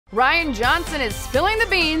Rian Johnson is spilling the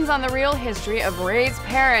beans on the real history of Rey's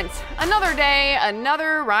parents. Another day,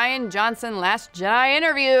 another Rian Johnson Last Jedi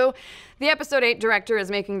interview. The Episode 8 director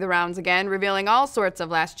is making the rounds again, revealing all sorts of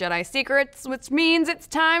Last Jedi secrets, which means it's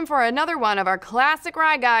time for another one of our classic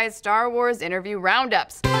Rye Guys Star Wars interview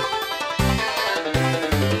roundups.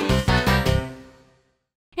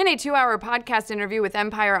 In a 2-hour podcast interview with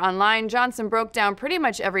Empire Online, Johnson broke down pretty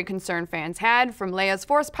much every concern fans had, from Leia's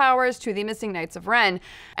force powers to the missing Knights of Ren.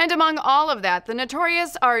 And among all of that, the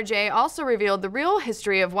notorious RJ also revealed the real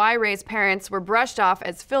history of why Rey's parents were brushed off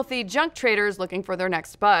as filthy junk traders looking for their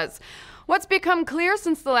next buzz. What's become clear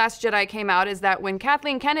since The Last Jedi came out is that when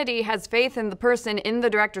Kathleen Kennedy has faith in the person in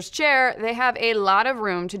the director's chair, they have a lot of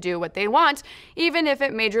room to do what they want, even if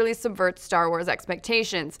it majorly subverts Star Wars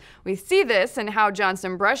expectations. We see this in how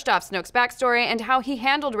Johnson brushed off Snoke's backstory and how he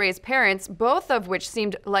handled Rey's parents, both of which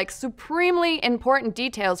seemed like supremely important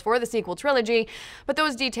details for the sequel trilogy, but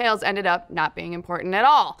those details ended up not being important at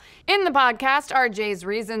all. In the podcast, RJ's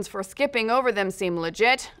reasons for skipping over them seem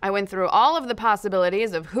legit. I went through all of the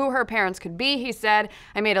possibilities of who her parents could be, he said.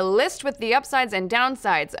 I made a list with the upsides and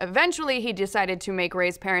downsides. Eventually, he decided to make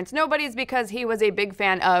Rey's parents nobodies because he was a big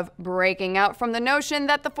fan of breaking out from the notion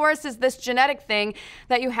that the Force is this genetic thing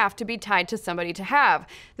that you have to be tied to somebody to have.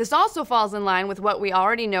 This also falls in line with what we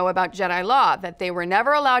already know about Jedi law, that they were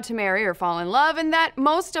never allowed to marry or fall in love, and that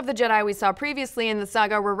most of the Jedi we saw previously in the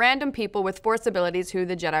saga were random people with Force abilities who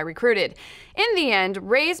the Jedi recruited. In the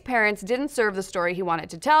end, Rey's parents didn't serve the story he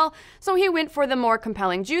wanted to tell, so he went for the more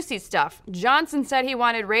compelling, juicy stuff. Johnson said he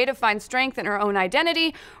wanted Rey to find strength in her own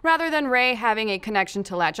identity, rather than Rey having a connection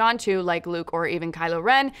to latch onto, like Luke or even Kylo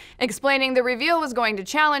Ren, explaining the reveal was going to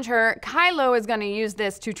challenge her. Kylo is going to use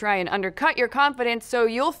this to try and undercut your confidence, so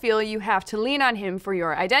you'll feel you have to lean on him for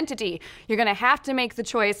your identity. You're going to have to make the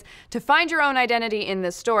choice to find your own identity in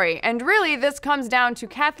this story. And really, this comes down to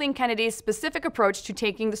Kathleen Kennedy's specific approach to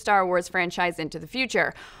taking the Star Wars franchise into the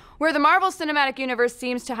future. Where the Marvel Cinematic Universe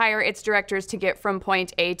seems to hire its directors to get from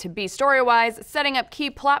point A to B story-wise, setting up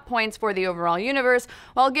key plot points for the overall universe,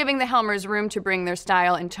 while giving the Helmers room to bring their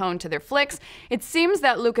style and tone to their flicks, it seems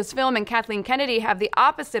that Lucasfilm and Kathleen Kennedy have the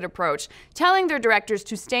opposite approach, telling their directors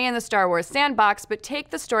to stay in the Star Wars sandbox but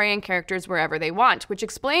take the story and characters wherever they want, which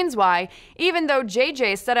explains why, even though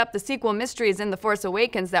JJ set up the sequel mysteries in The Force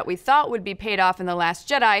Awakens that we thought would be paid off in The Last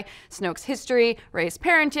Jedi, Snoke's history, Rey's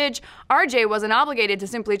parentage, RJ wasn't obligated to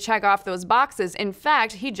simply check off those boxes. In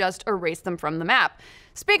fact, he just erased them from the map.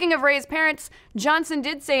 Speaking of Rey's parents, Johnson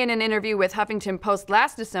did say in an interview with Huffington Post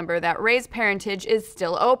last December that Rey's parentage is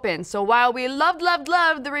still open. So while we loved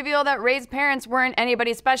the reveal that Rey's parents weren't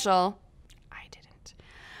anybody special, I didn't.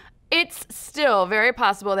 It's still very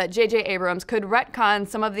possible that J.J. Abrams could retcon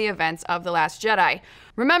some of the events of The Last Jedi.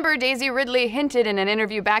 Remember, Daisy Ridley hinted in an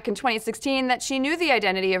interview back in 2016 that she knew the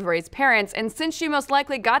identity of Rey's parents, and since she most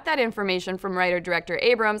likely got that information from writer-director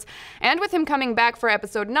Abrams, and with him coming back for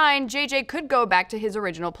Episode 9, JJ could go back to his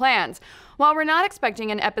original plans. While we're not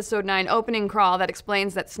expecting an Episode 9 opening crawl that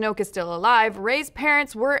explains that Snoke is still alive, Rey's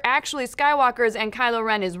parents were actually Skywalkers, and Kylo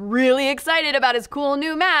Ren is really excited about his cool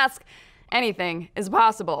new mask. Anything is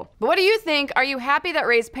possible. But what do you think? Are you happy that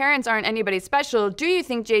Rey's parents aren't anybody special? Do you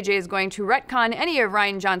think JJ is going to retcon any of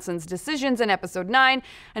Rian Johnson's decisions in Episode 9?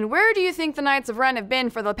 And where do you think the Knights of Ren have been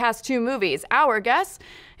for the past 2 movies? Our guess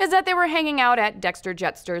is that they were hanging out at Dexter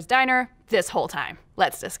Jettster's diner this whole time.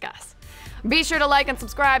 Let's discuss. Be sure to like and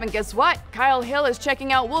subscribe, and guess what? Kyle Hill is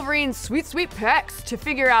checking out Wolverine's sweet pecs to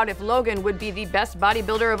figure out if Logan would be the best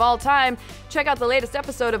bodybuilder of all time. Check out the latest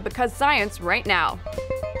episode of Because Science right now.